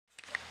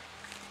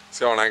What's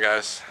going on,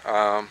 guys?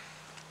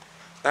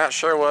 Not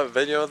sure what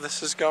video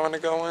this is going to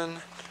go in,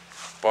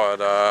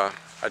 but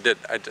I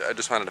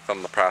just wanted to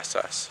film the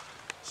process.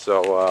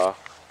 So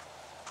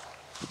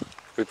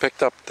we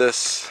picked up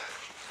this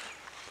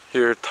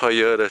here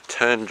Toyota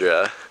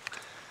Tundra.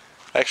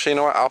 Actually, you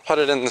know what? I'll put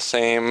it in the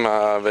same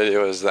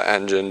video as the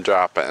engine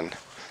drop-in.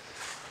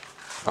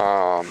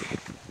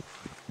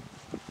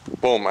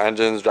 Boom,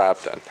 engine's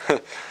dropped in.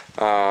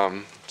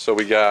 So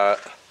we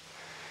got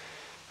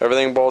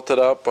everything bolted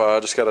up.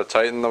 Just got to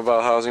tighten the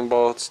bell housing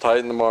bolts,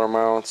 tighten the motor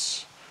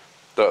mounts,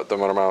 the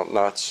motor mount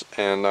nuts,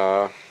 and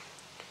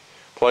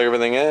plug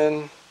everything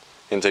in,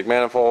 intake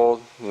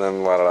manifold, and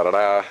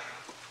then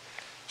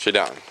shit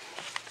down.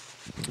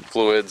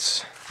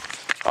 Fluids,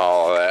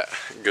 all of that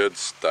good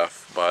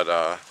stuff.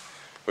 But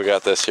we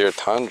got this here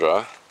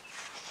Tundra,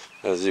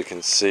 as you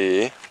can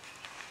see.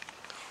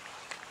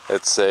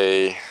 It's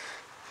a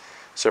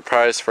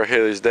surprise for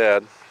Haley's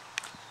dad.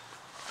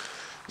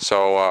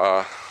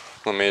 So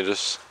let me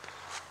just,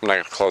 I'm not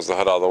going to close the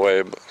hood all the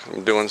way, but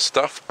I'm doing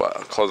stuff, but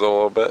I'll close it a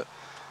little bit.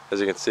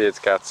 As you can see, it's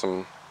got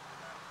some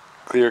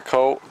clear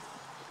coat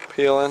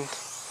peeling.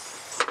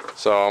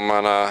 So I'm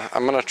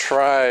gonna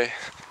try,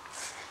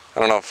 I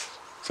don't know if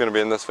it's gonna be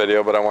in this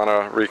video, but I want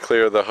to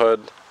re-clear the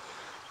hood,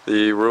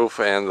 the roof,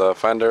 and the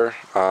fender.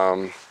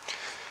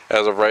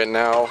 As of right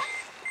now,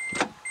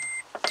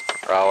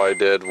 all I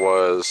did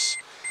was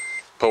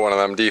put one of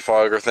them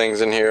defogger things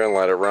in here and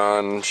let it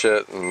run and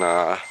shit, and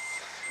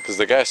because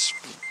the guy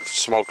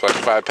smoked like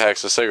 5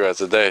 packs of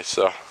cigarettes a day,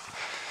 so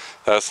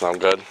that's not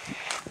good.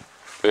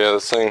 But yeah,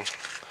 this thing,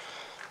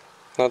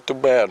 not too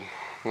bad,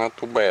 not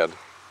too bad,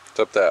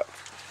 except that.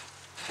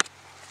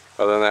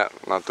 Other than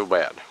that, not too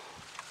bad.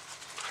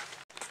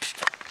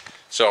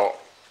 So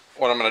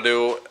what I'm going to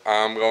do,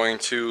 I'm going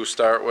to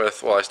start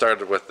with, well, I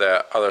started with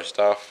that other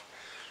stuff.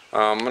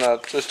 I'm going to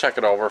just check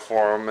it over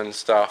for him and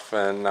stuff,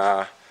 and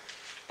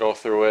go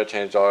through it,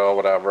 change oil,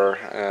 whatever.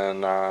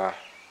 And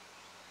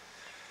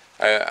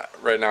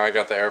right now I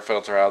got the air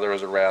filter out. There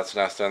was a rat's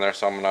nest in there,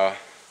 so I'm going to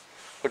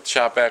hook the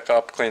shop back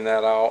up, clean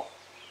that out.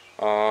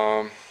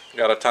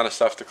 Got a ton of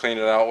stuff to clean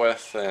it out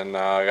with, and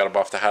I got to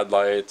buff the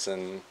headlights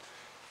and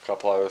a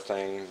couple other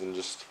things, and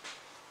just,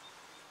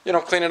 you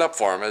know, clean it up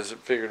for him. As it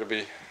figured to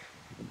be,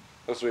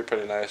 this would be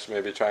pretty nice.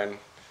 Maybe try and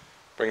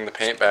bring the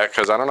paint back,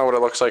 because I don't know what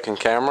it looks like in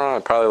camera.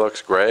 It probably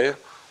looks gray.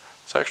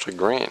 It's actually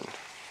green.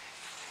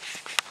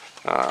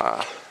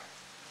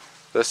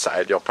 This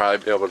side you'll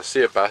probably be able to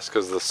see it best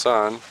because of the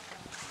sun.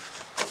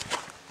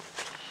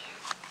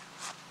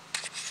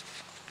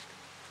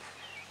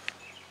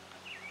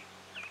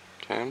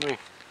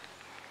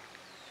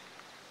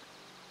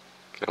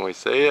 Can we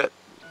see it?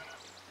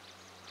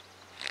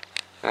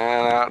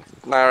 Not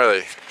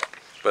really,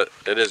 but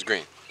it is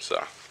green, so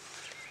I'm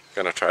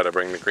gonna try to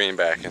bring the green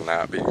back and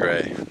not be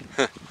gray.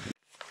 I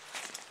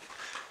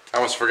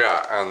almost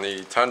forgot, on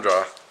the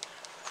Tundra,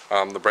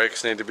 the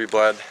brakes need to be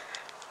bled,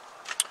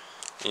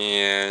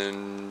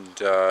 and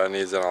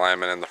needs an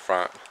alignment in the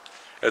front.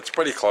 It's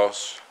pretty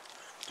close,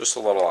 just a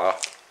little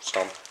off,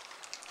 so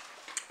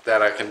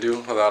that I can do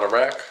without a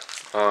rack.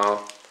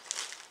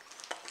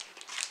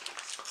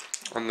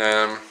 And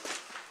then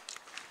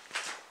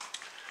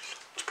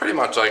it's pretty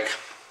much like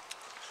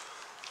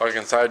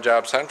inside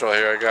job central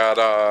here. I got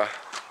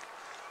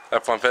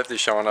F-150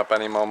 showing up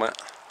any moment,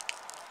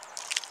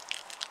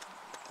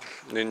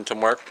 needing some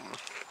work,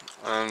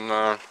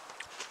 and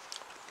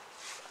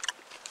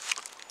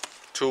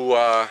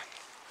 2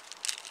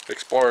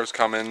 Explorers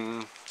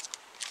coming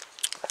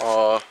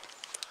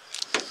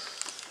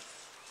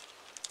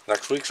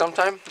next week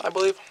sometime, I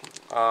believe.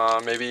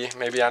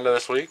 Maybe end of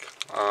this week.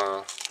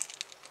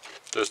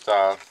 Just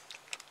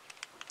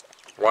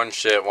one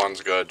shit, one's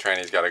good.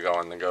 Trainee's got to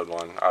go in the good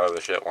one, out of the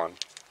shit one,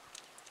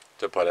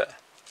 to put it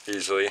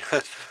easily.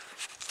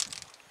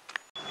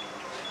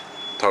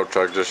 Tow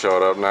truck just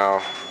showed up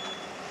now,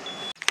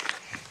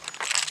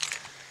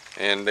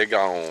 and they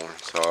gone.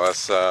 So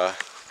let's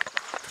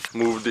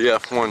move the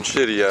F1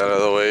 shitty out of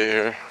the way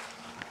here.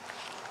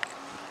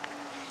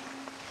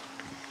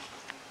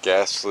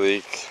 Gas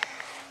leak,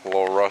 a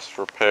little rust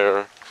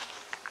repair,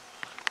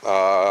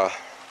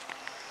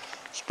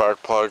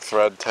 spark plug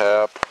thread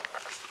tap,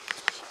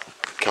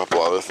 a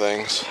couple other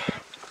things.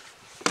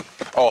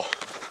 Oh,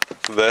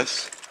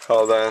 this,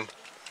 hold on.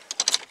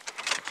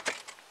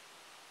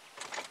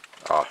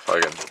 Oh,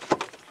 fucking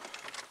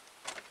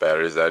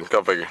battery's dead,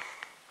 go figure.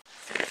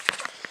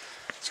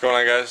 What's going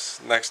on,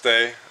 guys? Next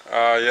day.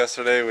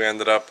 Yesterday we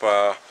ended up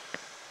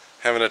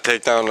having to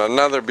take down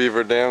another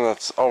beaver dam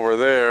that's over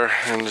there,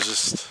 and it's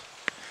just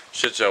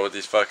shit show with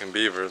these fucking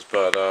beavers.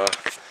 But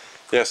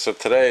yeah, so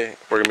today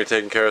we're gonna be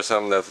taking care of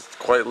something that's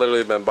quite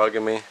literally been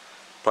bugging me,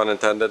 pun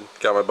intended.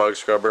 Got my bug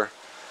scrubber,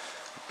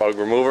 bug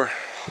remover.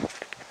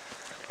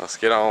 Let's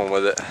get on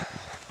with it.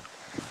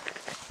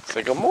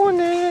 Say good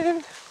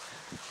morning.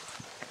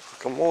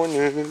 Good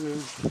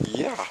morning.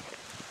 Yeah.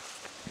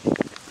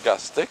 Got a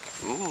stick?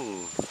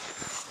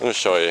 Let me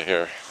show you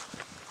here.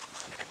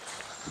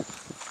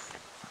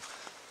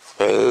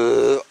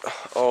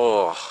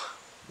 Oh,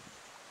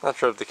 Not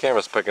sure if the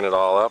camera's picking it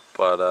all up,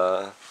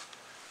 but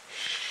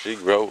she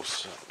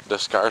grows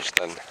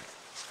disgusting,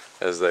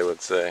 as they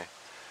would say.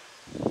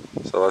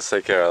 So let's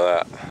take care of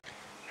that.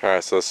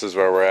 Alright, so this is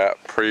where we're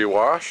at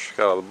pre-wash.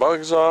 Got all the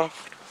bugs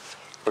off.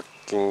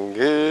 Looking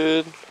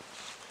good.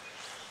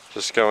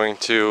 Just going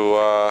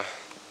to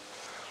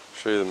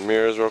show you the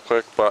mirrors real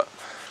quick, but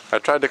I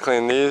tried to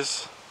clean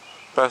these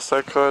best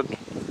I could.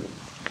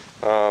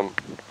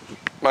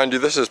 Mind you,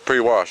 this is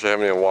pre-wash. I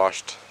haven't even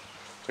washed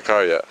the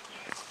car yet,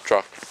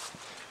 truck.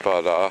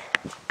 But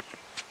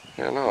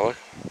yeah, no,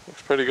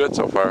 looks pretty good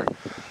so far.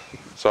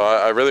 So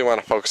I really want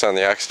to focus on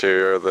the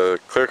exterior. The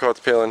clear coat's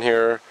peeling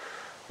here.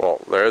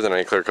 Well, there isn't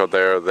any clear coat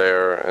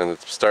there, and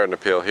it's starting to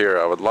peel here.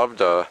 I would love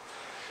to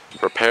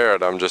repair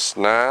it. I'm just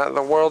not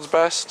the world's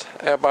best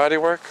at body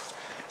work,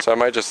 so I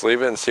might just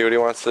leave it and see what he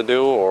wants to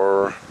do,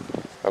 or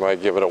I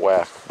might give it a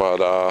whack. But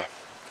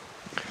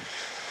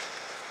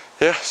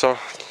yeah, so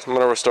I'm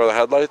gonna restore the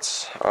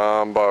headlights,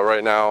 but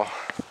right now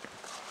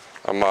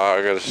I'm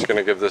just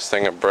gonna give this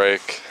thing a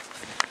break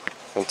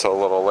until a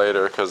little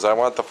later, because I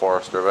want the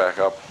Forester back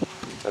up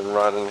and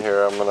running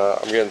here. I'm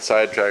getting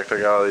sidetracked. I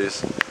got all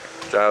these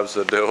jobs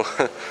to do.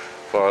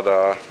 But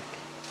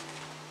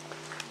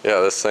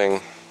yeah, this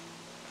thing,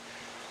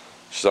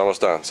 she's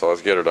almost done, so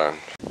let's get her done.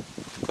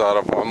 Thought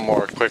of one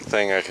more quick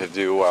thing I could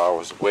do while I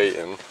was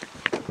waiting.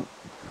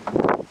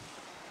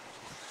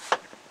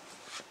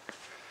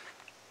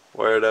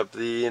 Wired up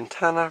the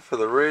antenna for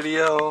the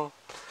radio,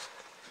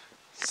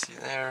 see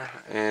there,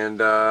 and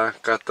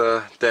got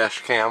the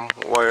dash cam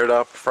wired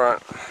up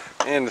front,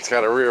 and it's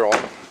got a rear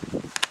one.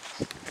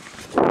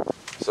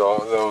 So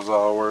those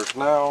all work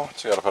now.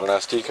 So you gotta put an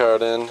SD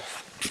card in,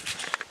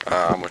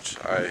 which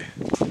I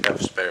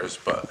have spares,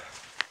 but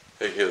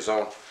he get his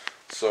own.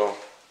 So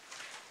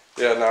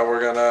yeah, now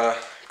we're gonna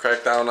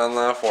crack down on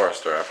the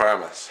Forester, I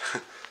promise.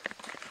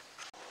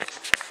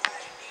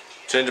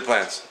 Change of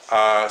plans.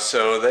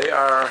 So they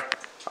are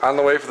on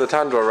the way for the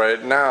Tundra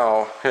right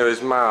now.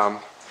 Haley's mom.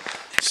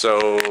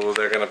 So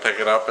they're gonna pick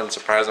it up and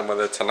surprise him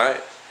with it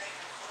tonight.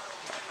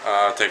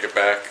 Take it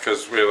back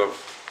because we live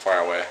far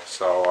away.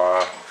 So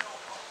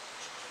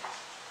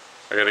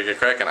I gotta get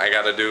cracking. I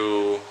gotta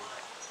do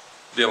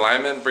the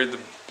alignment,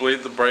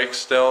 bleed the brakes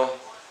still,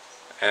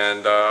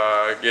 and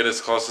get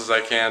as close as I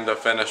can to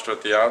finished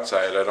with the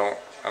outside. I don't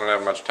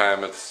have much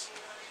time. It's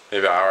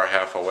maybe an hour and a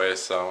half away,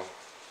 so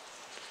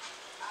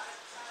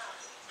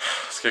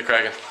let's get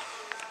cracking.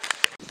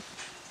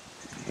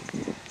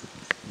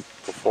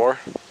 Before,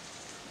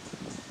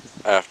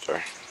 after.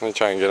 Let me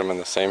try and get them in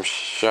the same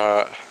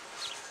shot.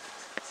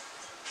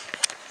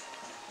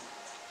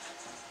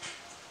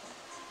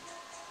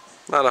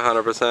 Not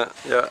 100%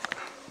 yet.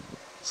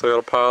 Still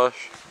gotta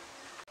polish.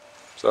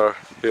 So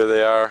here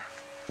they are,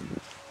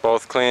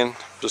 both clean.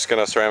 Just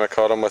gonna ceramic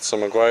coat them with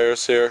some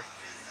Meguiar's here.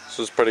 This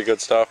is pretty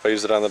good stuff. I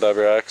use it on the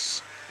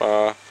WX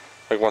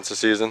like once a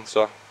season,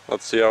 so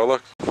let's see how it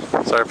looks.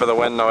 Sorry for the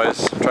wind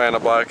noise, I'm trying to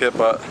block it,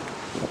 but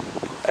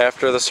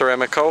after the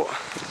ceramic coat,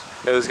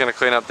 it is gonna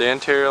clean up the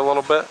interior a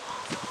little bit.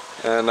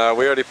 And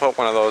we already put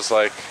one of those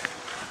like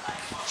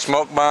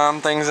smoke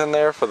bomb things in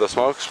there for the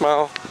smoke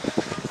smell.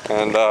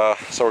 And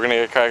so we're gonna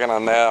get cracking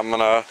on that. I'm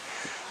gonna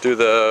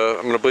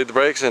bleed the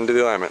brakes and do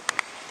the alignment.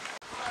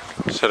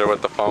 Just hit her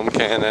with the foam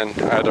cannon.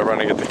 I had to run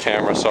and get the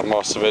camera, so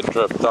most of it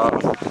dripped off.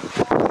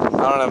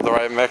 I don't have the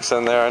right mix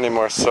in there, any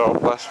more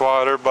soap, less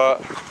water, but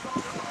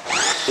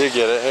you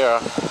get it. Here,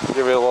 I'll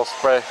give you a little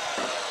spray.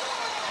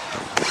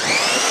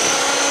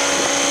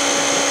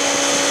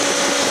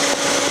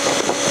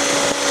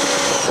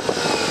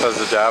 Does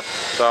the job.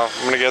 So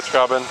I'm gonna get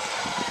scrubbing,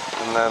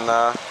 and then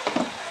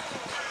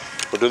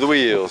we'll do the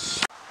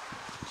wheels.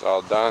 It's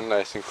all done,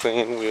 nice and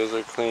clean. Wheels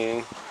are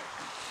clean.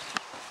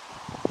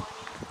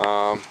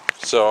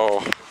 So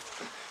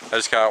I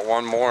just got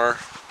one more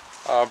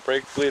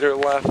brake bleeder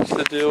left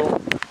to do,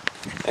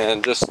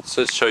 and just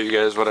to show you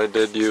guys what I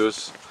did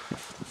use.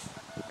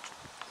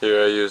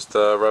 Here I used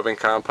the rubbing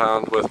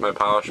compound with my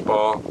polish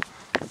ball,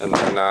 and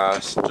then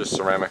just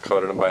ceramic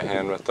coated them by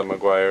hand with the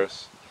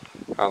Meguiar's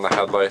on the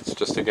headlights,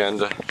 just again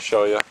to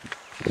show you.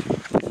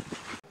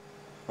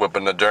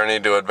 Whipping the journey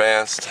to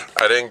advanced.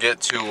 I didn't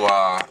get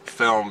to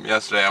film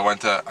yesterday. I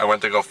went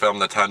to go film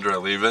the Tundra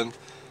leaving,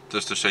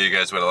 just to show you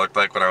guys what it looked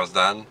like when I was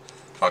done.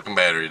 Fucking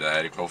battery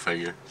died, go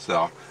figure.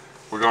 So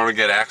we're going to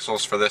get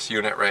axles for this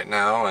unit right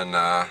now and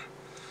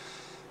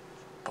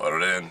put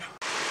it in.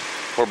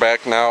 We're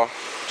back now.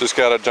 Just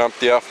gotta jump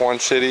the F1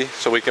 shitty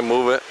so we can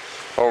move it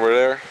over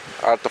there,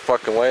 out the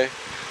fucking way.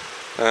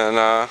 And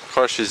of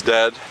course she's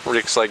dead.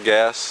 Reeks like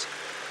gas.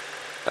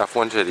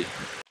 F1 shitty.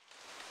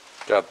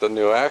 Got the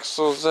new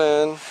axles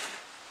in,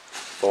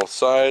 both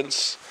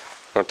sides.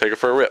 Gonna take it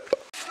for a rip.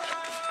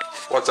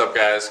 What's up,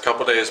 guys?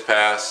 Couple days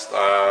passed.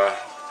 Got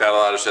a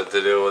lot of shit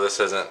to do. This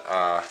isn't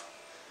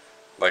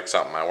like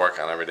something I work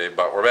on every day,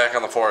 but we're back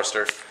on the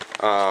Forester.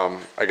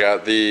 I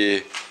got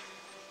the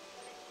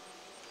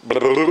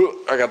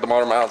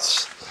motor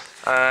mounts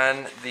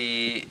on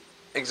the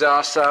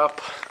exhaust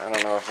up. I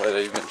don't know if I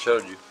even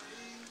showed you.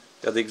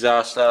 Got the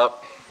exhaust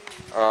up.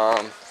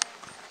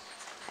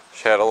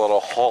 She had a little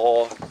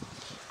hole.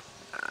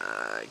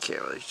 I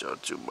can't really show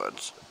too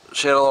much.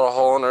 She had a little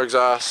hole in her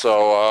exhaust,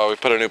 so we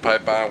put a new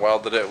pipe on,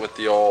 welded it with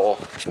the old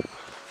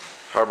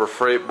Harbor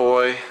Freight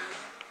boy.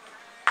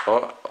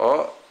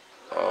 Oh,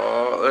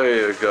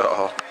 there you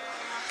go.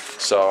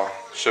 So,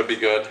 should be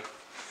good.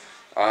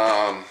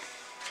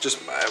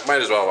 Just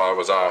might as well while I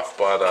was off,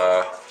 but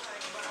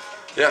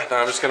yeah, now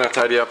I'm just gonna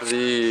tidy up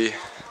the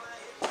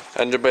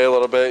engine bay a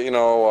little bit, you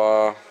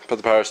know, put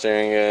the power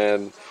steering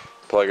in,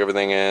 plug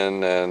everything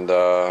in, and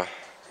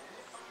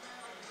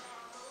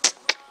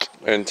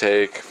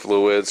intake,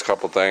 fluids,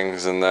 couple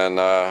things, and then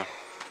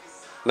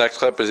next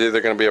clip is either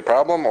going to be a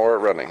problem or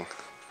running.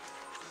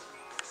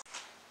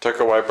 Took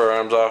her wiper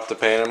arms off to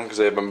paint them because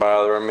they've been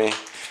bothering me.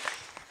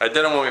 I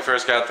did them when we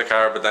first got the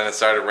car, but then it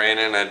started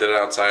raining. I did it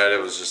outside.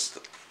 It was just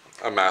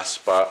a mess,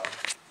 but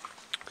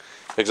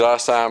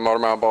exhaust on, motor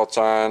mount bolts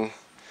on,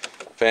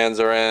 fans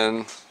are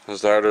in, the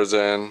starter's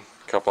in,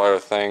 a couple other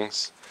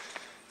things.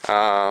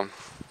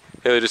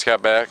 Haley just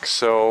got back,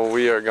 so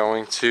we are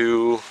going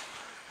to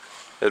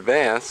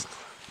advance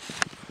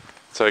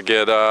to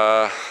get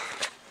a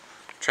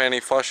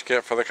tranny flush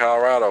kit for the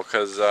Colorado,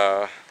 because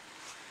that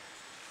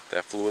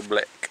fluid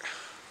black.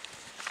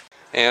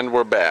 And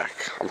we're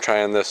back. I'm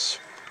trying this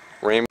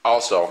Rain.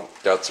 Also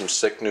got some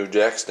sick new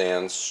jack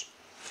stands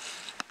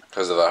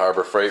because of the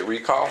Harbor Freight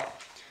recall,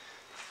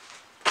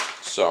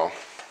 so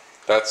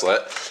that's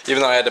lit.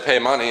 Even though I had to pay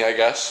money, I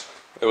guess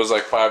it was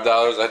like $5.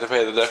 I had to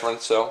pay the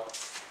difference, so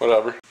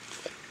whatever.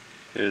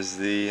 Here's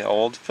the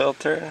old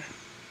filter.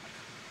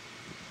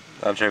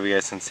 Not sure if you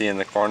guys can see in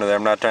the corner there.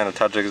 I'm not trying to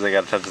touch it because I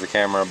got to touch the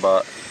camera,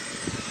 but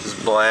it's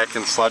black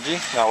and sludgy.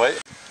 Now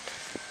wait.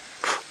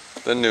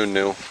 The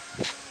new.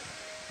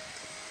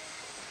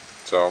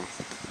 So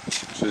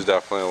she's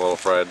definitely a little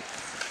fried.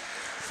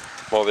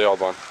 Well, the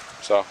old one.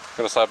 So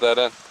gonna slap that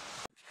in.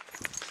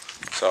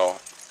 So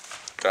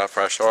got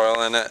fresh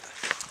oil in it.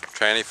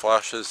 Tranny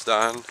flush is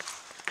done,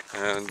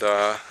 and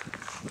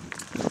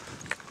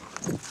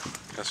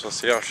guess we'll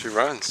see how she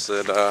runs.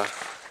 It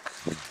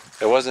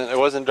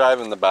wasn't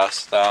driving the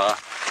best. I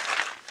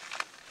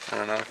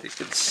don't know if you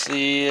could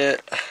see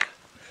it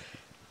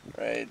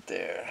right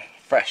there.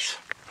 Fresh.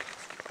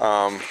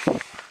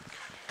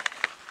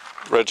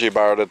 Reggie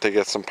borrowed it to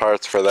get some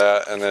parts for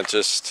that, and it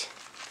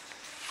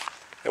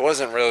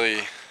wasn't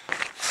really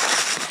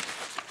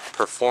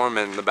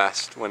performing the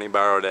best when he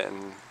borrowed it,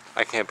 and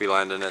I can't be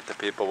lending it to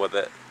people with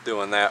it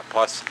doing that.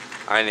 Plus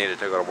I needed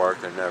to go to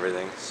work and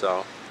everything,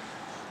 so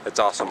it's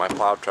also my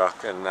plow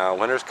truck, and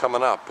winter's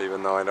coming up.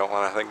 Even though I don't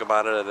want to think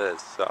about it, it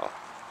is. So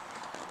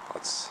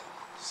let's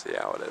see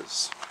how it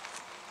is.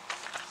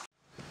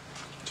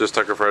 Just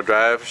took her for a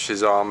drive.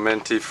 She's all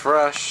minty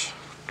fresh.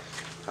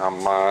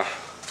 I'm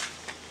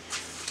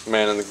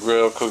man in the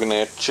grill cooking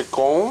that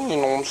chicken. You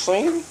know what I'm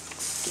saying?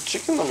 The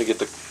chicken. Let me get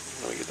the.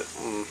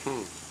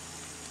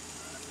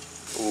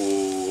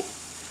 Ooh,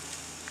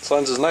 this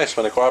lens is nice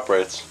when it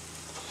cooperates.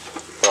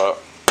 But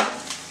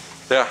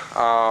yeah,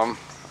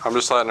 I'm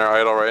just letting her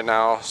idle right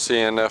now,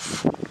 seeing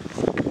if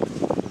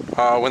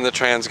when the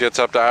trans gets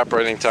up to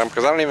operating temp,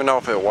 because I don't even know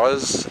if it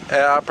was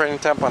at operating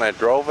temp when I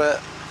drove it,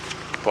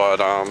 but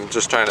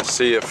just trying to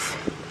see if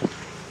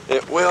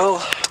it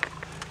will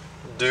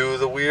do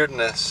the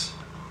weirdness.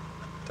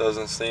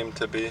 Doesn't seem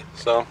to be,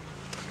 so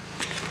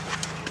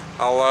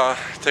I'll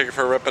take it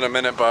for a rip in a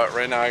minute, but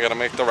right now I gotta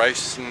make the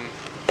rice and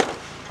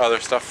other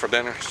stuff for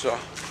dinner. So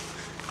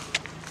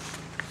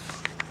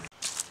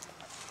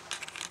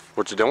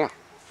what you doing?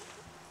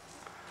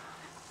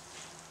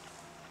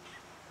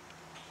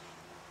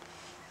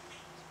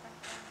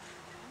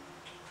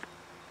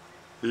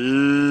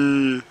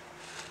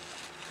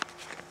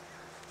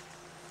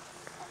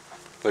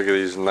 Look at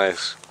these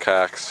nice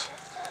cocks.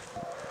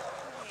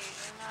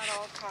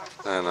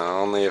 I know,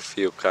 only a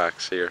few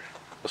cocks here.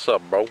 What's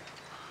up, bro?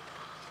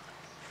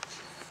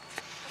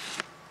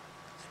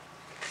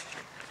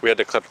 We had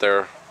to clip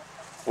their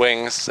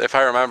wings. If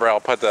I remember, I'll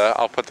put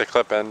the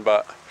clip in,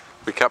 but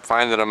we kept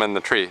finding them in the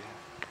tree.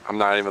 I'm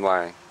not even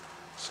lying.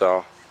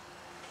 So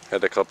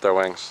had to clip their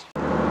wings.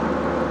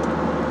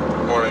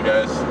 Good morning,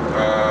 guys.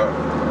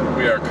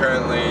 We are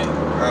currently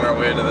on our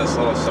way to this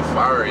little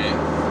safari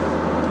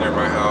near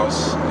my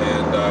house,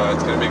 and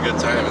it's gonna be a good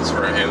time. It's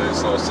for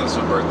Haley's little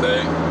sister's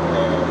birthday.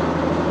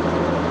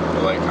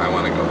 But like, I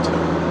want to go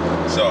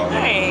too. So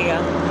there you go.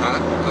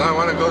 I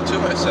want to go too.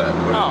 I said.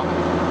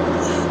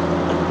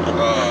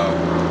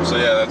 So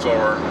yeah, that's where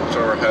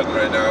we're heading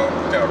right now.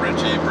 Got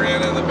Richie,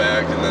 Brianna in the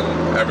back, and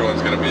then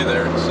everyone's gonna be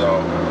there.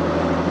 So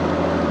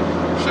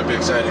should be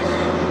exciting.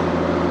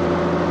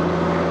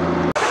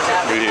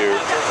 We're here.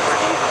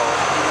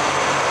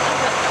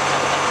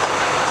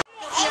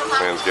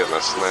 Man's getting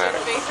a snack.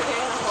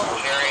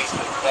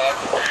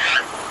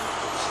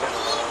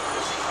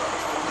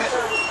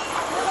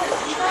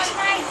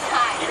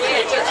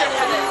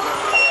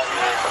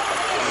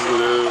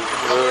 Ooh.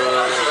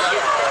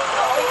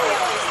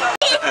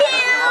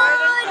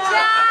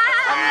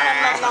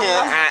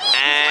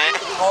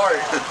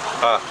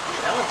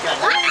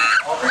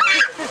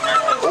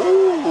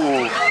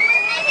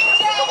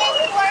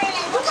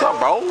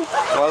 No?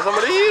 Want some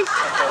of these?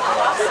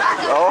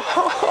 Oh.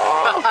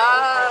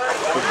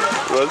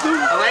 What's it?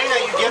 Elena,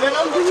 you giving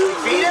them? You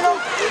feeding them?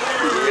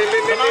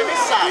 Come on this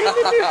side.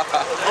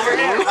 Over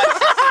here.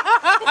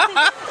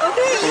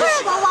 Okay, you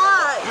have a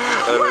lot.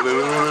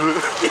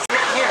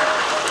 Here.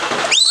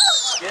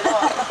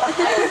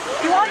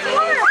 You want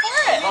more?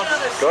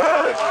 Go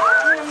ahead.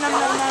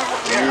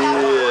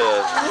 Yeah.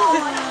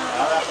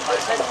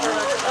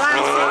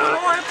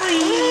 More,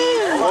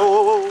 please. Whoa,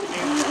 whoa, whoa.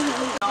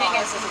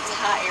 It's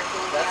hot air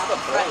blowing out the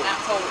front,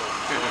 not cold.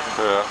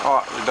 Yeah.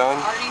 Oh, you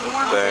done?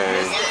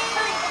 Dang.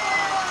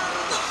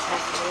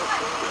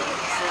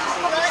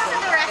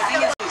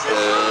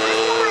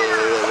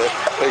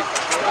 Hey.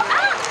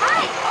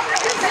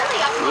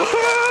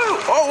 Whoa.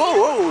 Oh, whoa,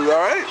 whoa. You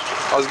alright?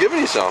 I was giving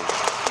you some.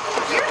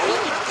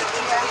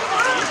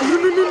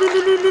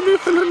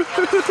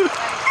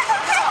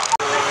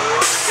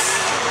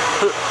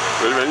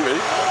 Ready?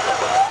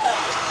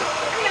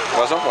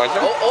 Want some?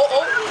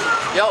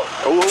 Yo.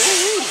 Oh.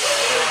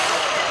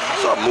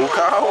 What's up, moo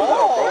cow?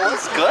 Oh,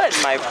 that's good,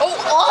 my.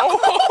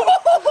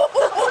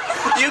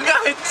 You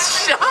got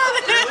shot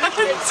at.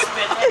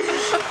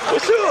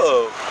 What's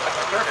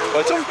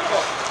up?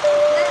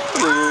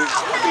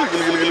 Look at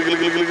the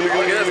baby. Look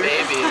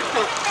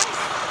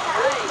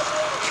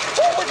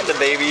at the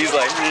baby. He's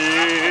like.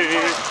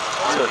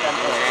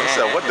 What's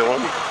that? What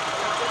doing?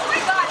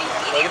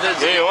 Look at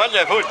this. Yeah, you want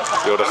that food?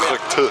 Yo, that's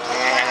like tooth.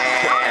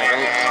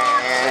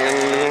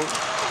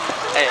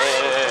 Hey.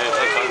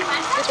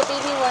 With the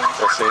baby one.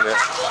 I've seen that.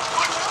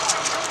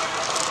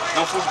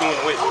 No food going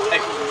away.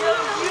 Hey.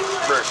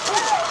 Bird.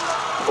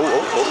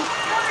 Oh.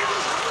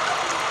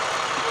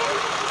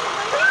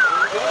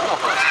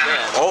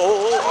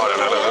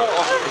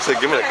 He said,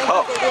 give me the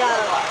cup.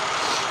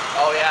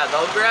 Oh yeah,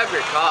 don't grab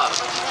your cup.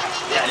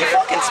 Yeah, you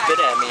fucking spit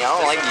at me. I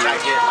don't like you.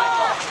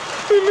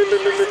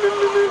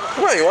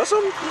 Come on, you want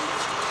some?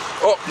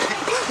 Oh.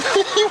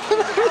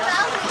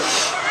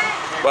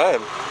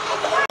 Bam.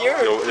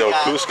 Yo,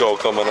 Cusco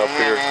coming up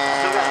here.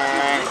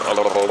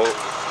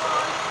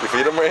 You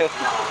feed him, man?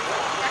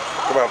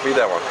 Come on, feed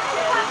that one.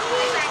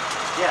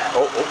 Yeah.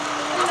 Oh.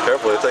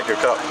 Careful, they take your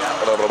cup.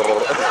 The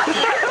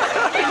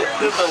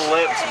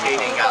lips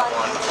meeting got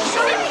one.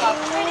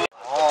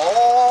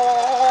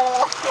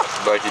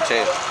 Like you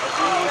change.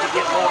 You need to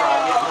get more.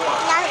 I'll get more.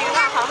 You're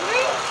not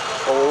hungry?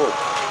 Oh.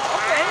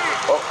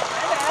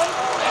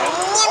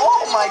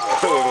 Oh my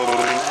god.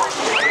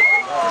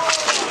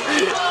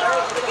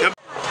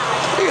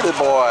 Look at this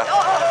boy.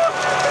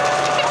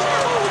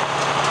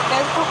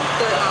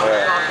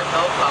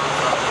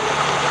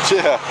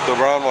 Yeah, the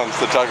brown one's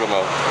the chocolate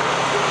milk.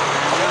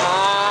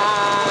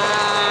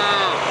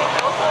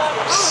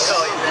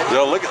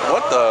 Yo, look at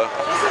what the?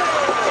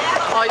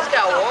 Oh, he's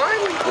got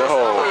one? Yo.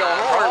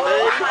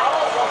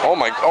 Oh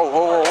my.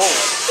 Oh.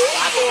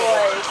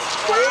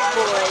 Big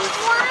boys.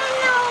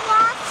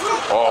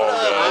 Oh,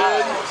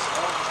 God.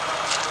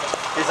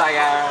 He's like,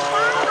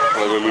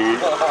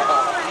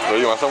 Oh,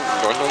 you want some?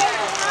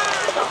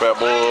 Fat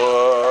boy.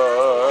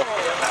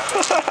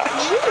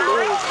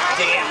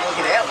 damn, look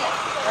at that one.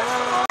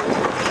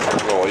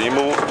 Oh,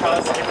 emu.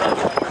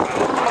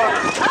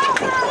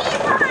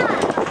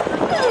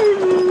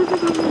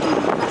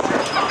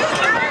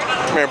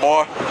 Come here,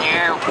 boy.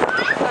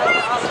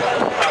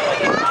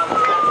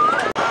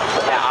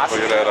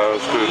 Look at that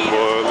outfit,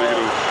 boy. Look at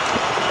him.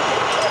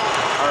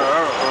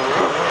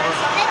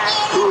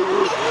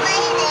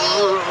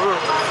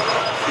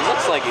 He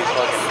looks like he's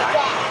fucking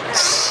dying.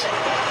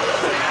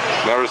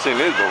 Never seen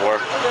these before.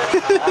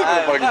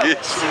 Fucking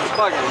geese. He's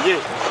fucking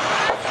geese.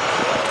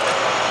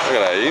 Look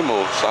at that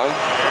emu, son.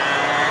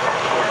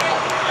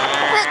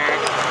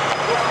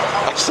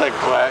 I said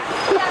quack.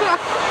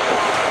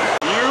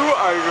 You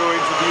are going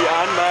to be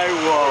on my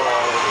wall.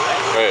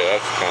 Hey,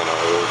 that's kind of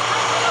old.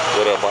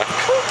 What up, Mike?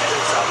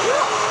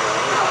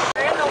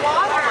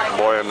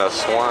 Boy in the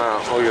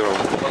swamp. Look at him.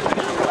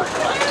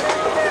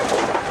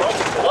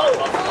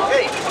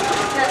 Hey,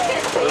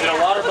 look at a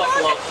water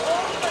buffalo.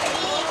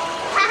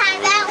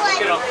 That one.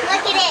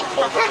 Look at it.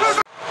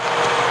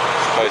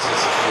 This place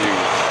is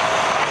huge.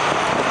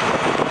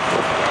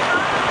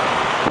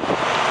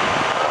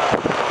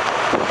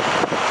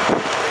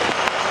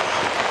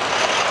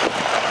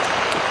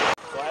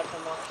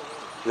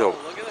 Yo,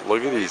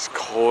 look at these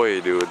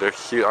koi, dude. They're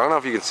huge. I don't know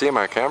if you can see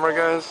my camera,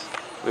 guys.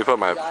 Let me put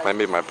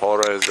maybe my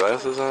polarized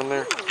glasses on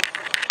there.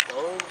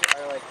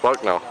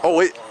 Fuck no. Oh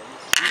wait.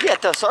 You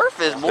get the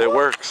surface, boy. It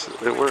works.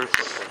 It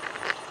works.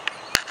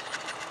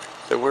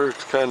 It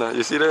works, kinda.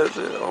 You see that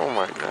shit? Oh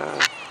my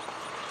god.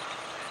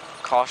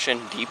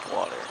 Caution, deep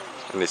water.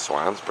 And these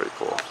swans pretty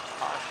cool.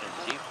 Caution,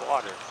 deep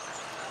water.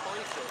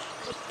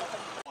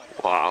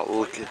 Wow,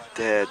 look at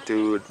that,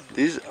 dude.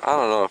 These, I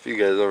don't know if you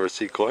guys ever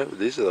see koi, but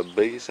these are the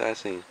biggest I've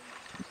seen.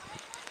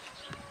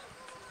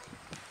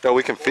 Yo,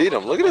 we can feed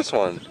them. Look at this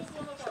one.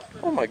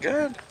 Oh my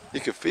god.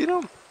 You can feed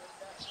them?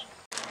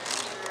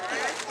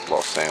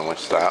 Little sandwich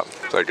stop.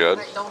 Is that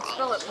good? Don't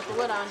spill it, put the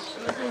lid on.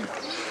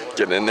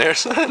 Get in there,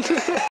 son.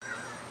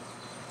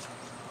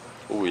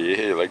 Oh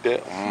yeah, you like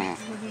that?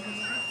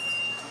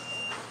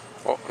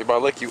 Oh, he about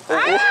to lick you.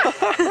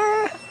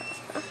 Oh,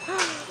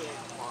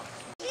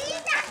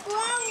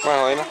 Come on,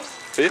 Elena.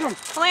 Feed him.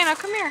 Elena,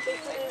 come here.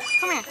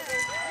 Come here.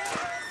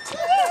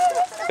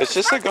 It's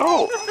just a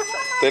goat.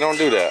 They don't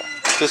do that.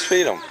 Just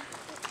feed him.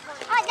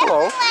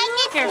 Hello.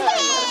 Here.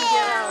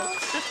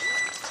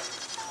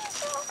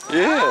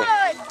 Yeah.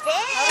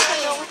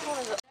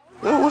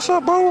 Yo, what's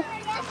up, bro?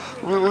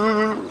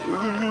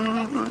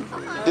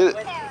 Get it.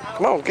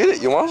 Come on, get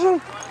it. You want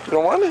some? You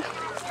don't want it?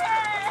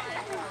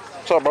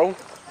 What's up, bro?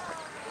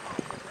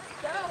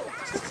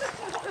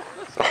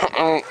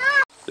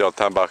 Yo,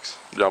 $10.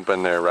 Jump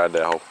in there, ride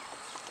that hoe.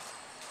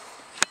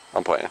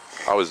 I'm playing.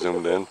 I was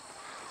zoomed in.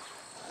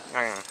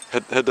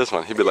 Hit this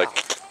one. He'd be like,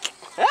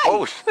 Hey,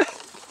 oh shit.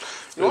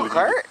 you want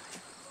cart?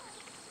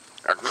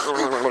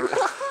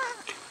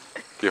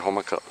 Here, hold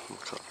my cup.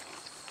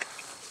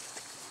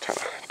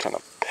 Trying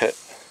to pet.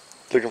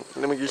 Look,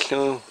 let me get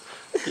some.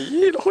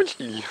 Yeah, don't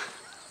you?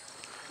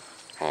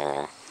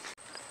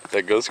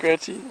 That goes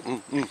scratchy.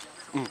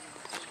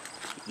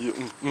 Yeah,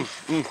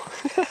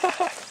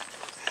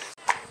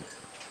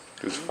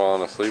 He's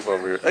falling asleep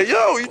over here. Hey,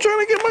 yo, you trying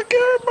to get my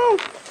carrot, bro?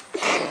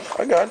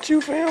 I got you,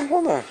 fam.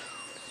 Hold on.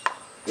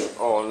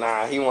 Oh,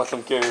 nah, he wants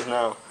some carrots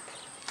now.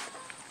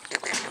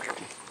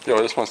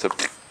 Yo, this wants to.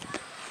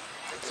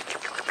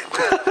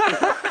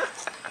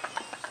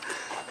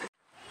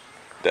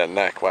 That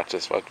neck, watch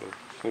this, watch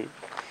this.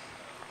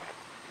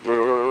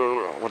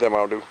 What that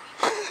mouth do?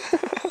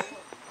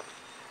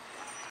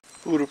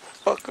 Who the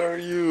fuck are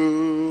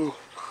you?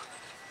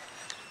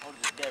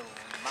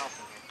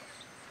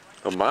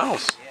 A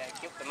mouse? Yeah,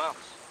 keep the mouse.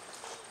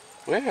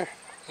 Where?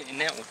 In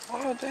that one.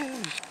 Oh,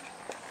 damn.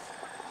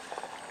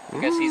 I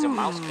guess he's a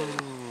mouse killer.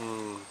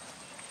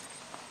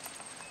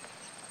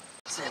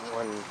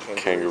 One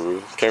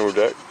Kangaroo. Kangaroo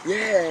deck.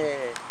 Yeah.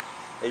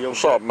 Hey, yo,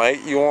 What's up,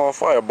 mate? You want a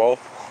fireball?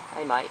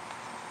 Hey, mate.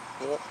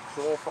 You want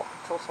fucking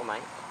tussle,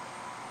 mate?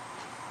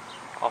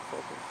 I'll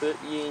fucking put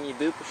you in your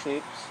booper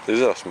snoops.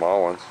 These are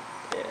small ones.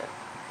 Yeah.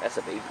 That's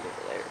a baby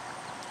over there.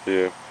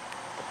 Yeah.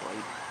 That's a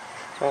baby.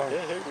 Oh.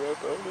 Yeah, hey,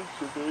 Rappo,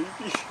 that's your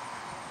baby.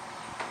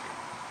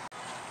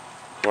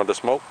 You want the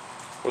smoke?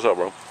 What's up,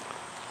 bro?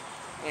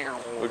 Meow.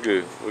 We're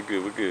good. We're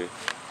good. We're good.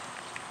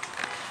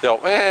 Yo,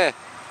 eh.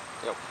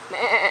 Yo.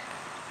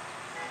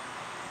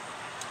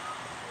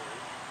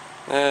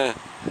 Eh.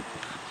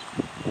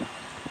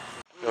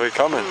 Yo, he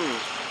coming.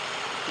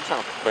 He's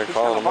trying to, Been he's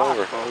calling him box,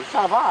 over. bro. He's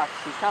trying to box.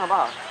 He's trying to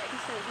box.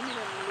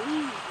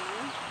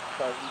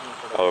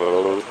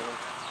 Oh.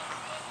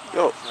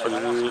 Yo,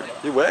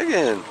 you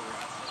wagging.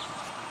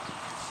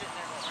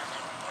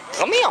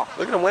 Come here.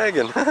 Look at him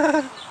wagging.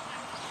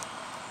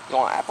 You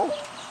want an apple?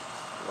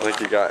 I think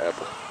you got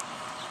apple.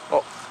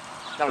 Oh.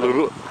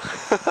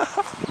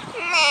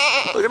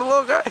 Look at the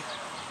little guy.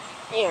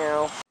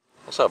 Meow.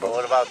 What's up, bro?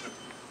 What about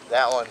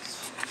that one?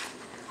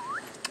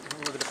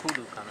 Look at the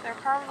poodoo coming. They're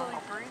probably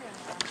breeding.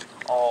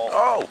 Oh.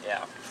 Oh.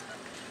 Yeah.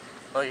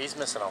 Look, he's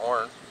missing a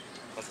horn.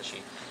 That's a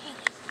sheep.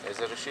 Is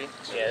it a sheep?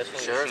 Yeah, this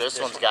one. Sure, this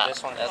one's got.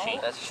 This one's a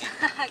sheep. That's a sheep.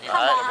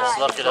 Alright, let's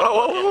look it up.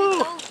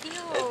 Oh, So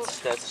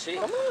cute. That's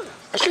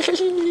a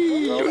sheep.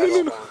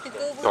 You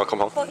wanna come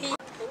home?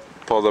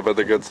 Pulled up at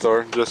the good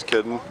store. Just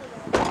kidding.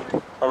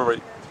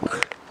 Alright.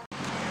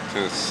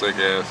 This sick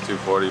ass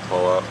 240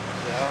 pull up.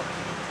 Yeah.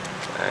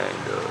 Dang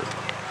good.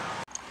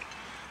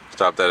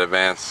 Stopped at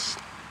Advance.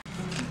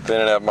 They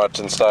didn't have much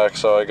in stock,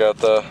 so I got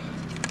the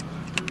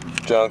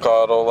junk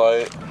auto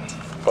light.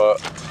 But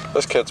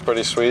this kit's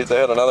pretty sweet. They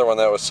had another one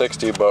that was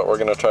 60, but we're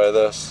gonna try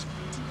this.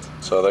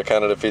 So that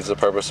kind of defeats the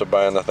purpose of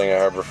buying the thing at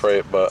Harbor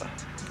Freight, but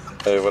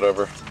hey,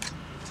 whatever.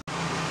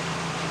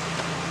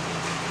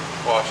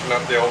 Washing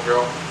up the old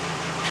girl.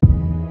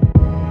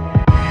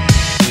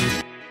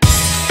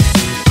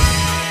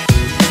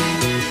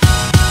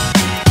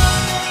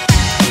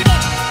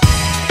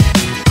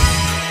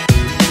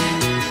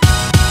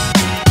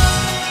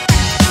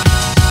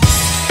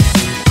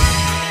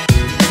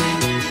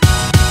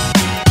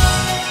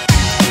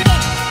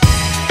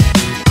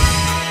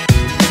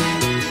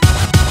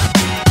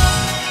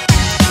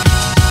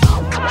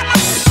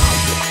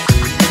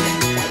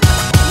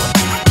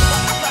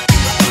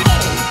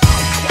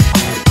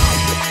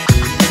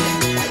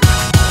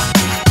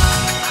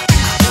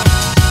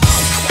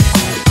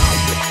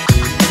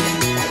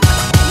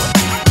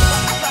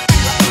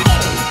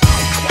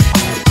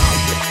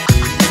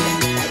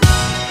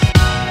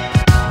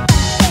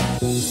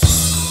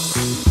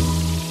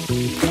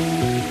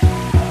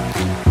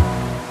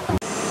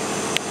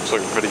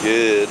 Looking pretty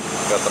good.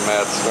 Got the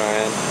mats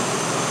going.